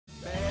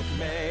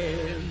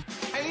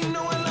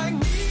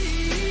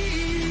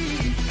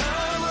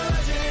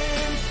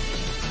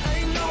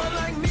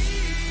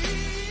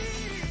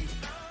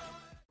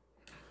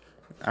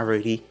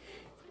Alrighty,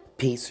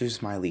 Pacers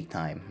Myleague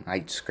time.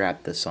 I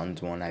scrapped the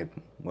Suns one. I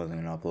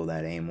wasn't gonna upload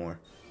that anymore.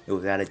 It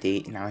was out of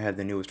date. Now I have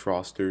the newest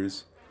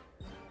rosters.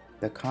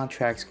 The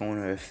contract's going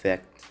to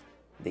affect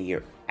the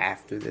year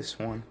after this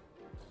one.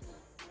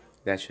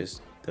 That's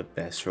just the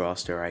best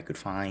roster I could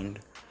find.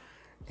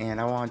 And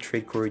I want to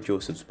trade Corey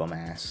Joseph's bum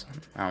ass.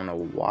 I don't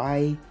know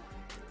why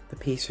the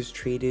Pacers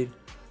traded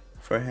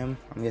for him.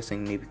 I'm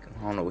guessing maybe,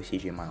 I don't know what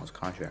CJ Miles'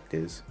 contract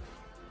is.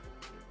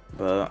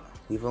 But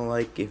leave a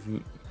like if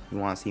you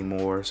want to see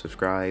more,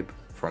 subscribe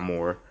for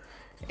more,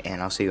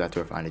 and I'll see you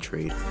after I find a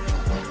trade.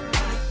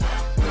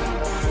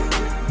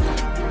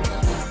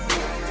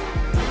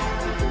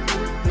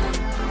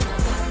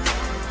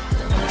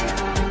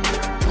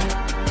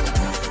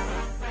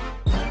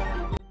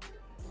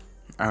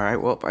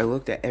 Alright, well, I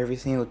looked at every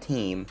single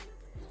team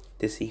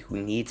to see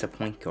who needs a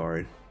point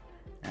guard,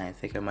 and I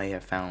think I might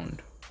have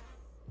found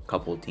a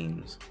couple of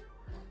teams.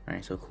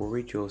 Alright, so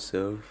Corey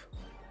Joseph,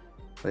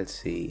 let's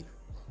see.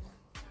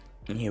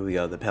 And here we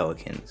go, the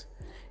Pelicans.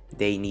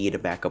 They need a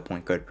backup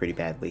point guard pretty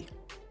badly.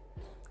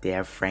 They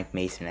have Frank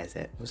Mason as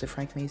it. Was it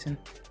Frank Mason?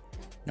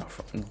 No,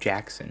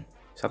 Jackson.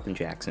 Something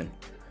Jackson.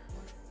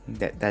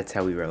 That's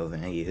how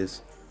irrelevant he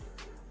is.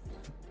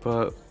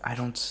 But I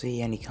don't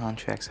see any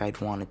contracts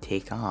I'd want to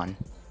take on.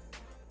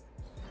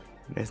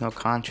 There's no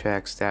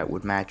contracts that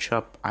would match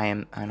up. I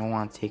don't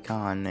want to take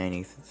on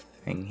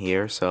anything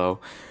here. So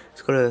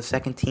let's go to the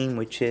second team,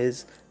 which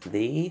is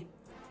the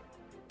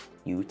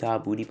Utah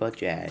Booty Butt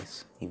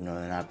Jazz, even though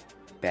they're not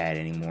bad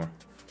anymore.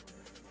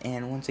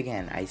 And once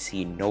again, I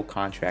see no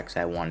contracts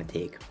I want to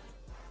take.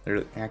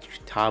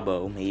 Actually,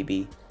 Tabo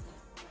maybe,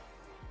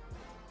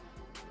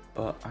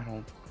 but I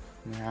don't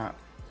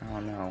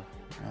know.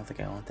 I don't think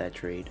I want that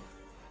trade.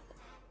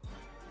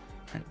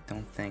 I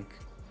don't think.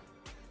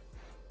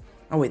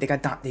 Oh wait, they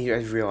got Dante. I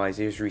just realized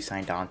they just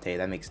re-signed Dante.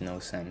 That makes no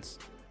sense.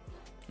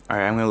 All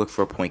right, I'm gonna look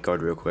for a point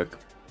guard real quick.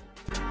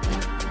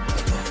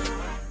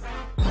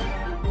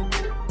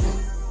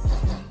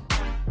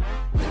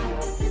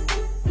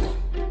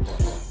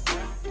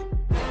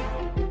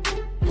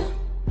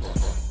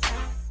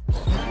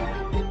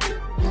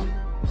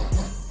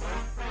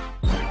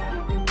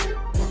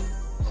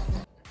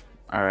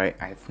 Alright,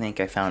 I think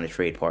I found a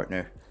trade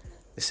partner.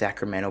 The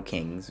Sacramento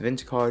Kings.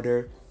 Vince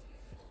Carter.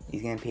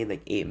 He's getting paid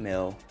like $8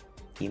 million.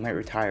 He might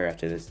retire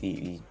after this.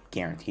 He's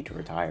guaranteed to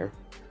retire.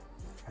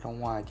 I don't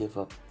want to give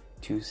up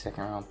 2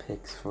 second-round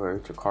picks for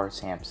Jakar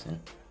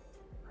Sampson.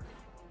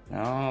 No,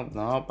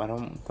 I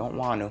don't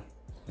want to.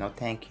 No,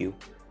 thank you.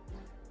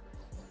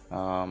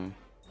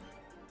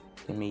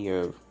 Give me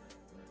your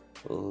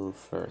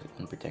first,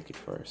 unprotected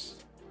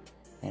first.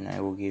 And I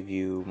will give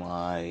you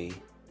my...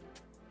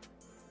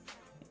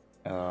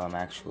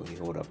 actually,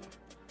 hold up.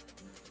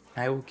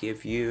 I will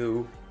give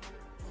you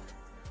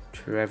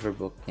Trevor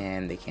Booker,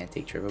 and they can't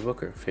take Trevor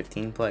Booker.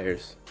 15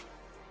 players.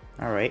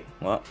 Alright,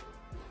 well,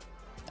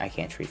 I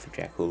can't trade for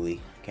Jack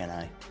Hooley, can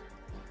I?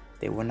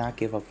 They would not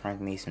give up Frank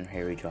Mason or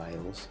Harry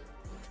Giles.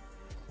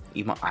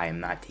 I am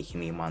not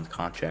taking Iman's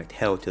contract.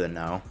 Hell to the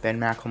no. Ben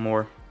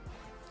McLemore.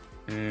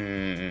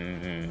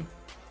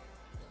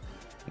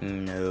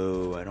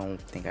 No, I don't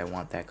think I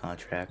want that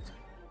contract.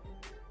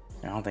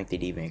 I don't think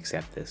they'd even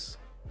accept this.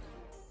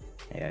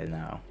 Yeah,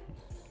 no.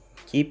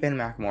 Keep Ben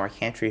McLemore. I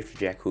can't trade for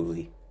Jack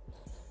Hooley.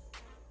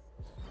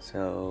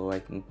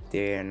 So,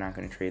 they're not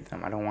going to trade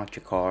them. I don't want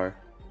Jakar.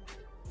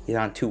 He's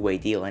on a 2-way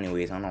deal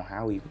anyways. I don't know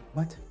how he...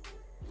 What?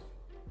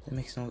 That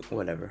makes no...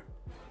 Whatever.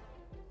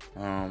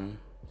 I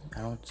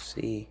don't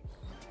see...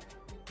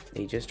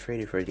 They just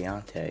traded for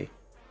Deontay.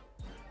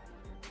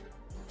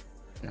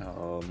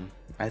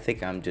 I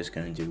think I'm just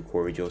going to do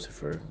Corey Joseph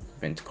for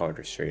Vince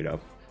Carter straight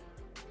up.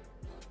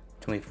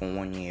 20 for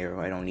 1 year.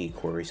 I don't need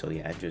Corey, so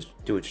yeah, just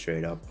do it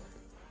straight up.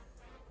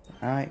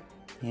 Alright,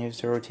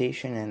 here's the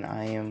rotation, and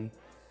I am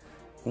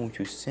going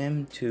to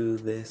sim to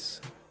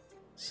this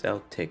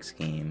Celtics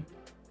game.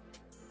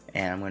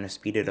 And I'm going to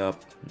speed it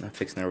up. I'm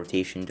fixing the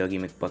rotation. Dougie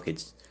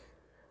McBuckets.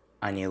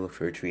 I need to look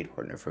for a trade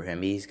partner for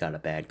him. He's got a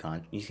bad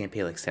con. He's going to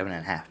pay like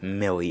 $7.5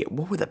 million.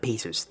 What were the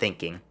Pacers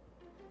thinking?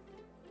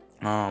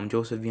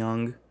 Joseph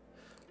Young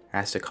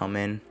has to come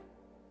in.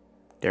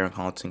 Darren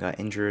Collison got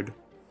injured.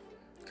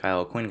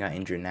 Kyle Quinn got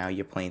injured. Now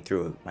you're playing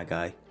through it, my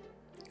guy.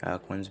 Kyle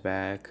Quinn's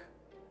back.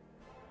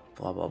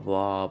 Blah, blah,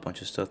 blah. A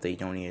bunch of stuff that you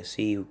don't need to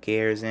see. Who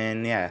cares?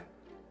 And yeah,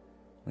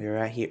 we're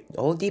right here.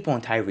 Oladipo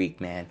and Tyreek,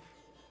 man.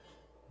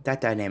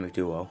 That dynamic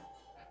duo.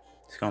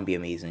 It's going to be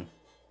amazing.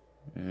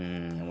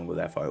 I'm going to go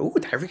that far. Ooh,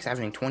 Tyreek's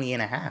averaging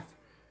 20.5.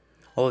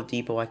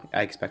 Oladipo,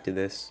 I expected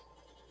this.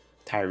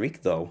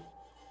 Tyreek, though.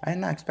 I did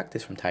not expect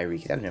this from Tyreek.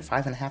 He's averaging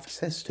 5.5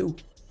 assists, too.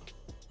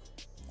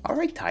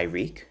 Alright,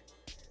 Tyreek.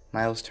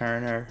 Miles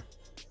Turner.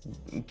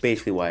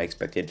 Basically what I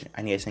expected.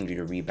 I need to send you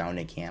to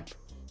rebounding camp.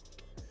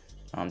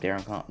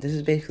 Darren Collins. This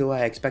is basically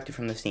what I expected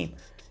from this team.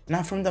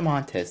 Not from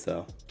DeMontes,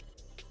 though.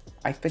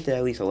 I expected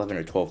at least 11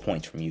 or 12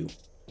 points from you.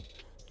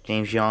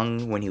 James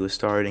Young, when he was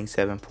starting,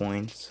 7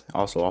 points.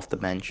 Also off the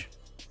bench.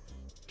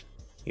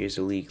 Here's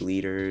the league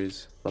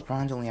leaders.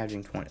 LeBron's only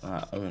averaging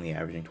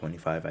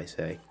 25, I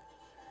say.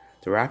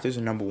 The Raptors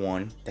are number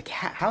 1.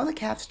 How are the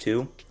Cavs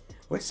 2?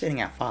 We're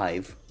sitting at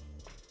 5.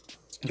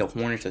 The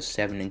Hornets are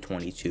 7 and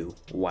 22.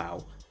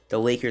 Wow. The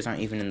Lakers aren't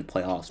even in the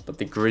playoffs, but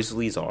the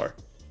Grizzlies are.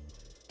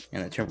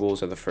 And the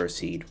Timberwolves are the 1st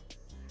seed.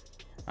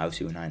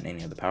 Obviously, we're not in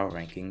any of the power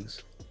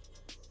rankings.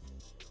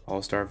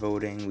 All-star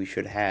voting, we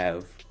should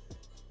have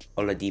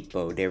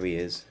Oladipo. There he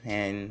is.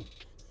 And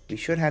we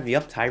should have,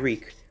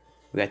 Tyreek.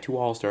 We got 2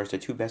 All-Stars, the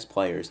 2 best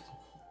players.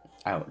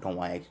 I don't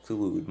want to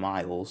exclude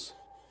Miles.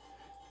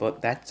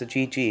 But that's a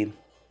GG.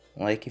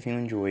 Like if you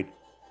enjoyed.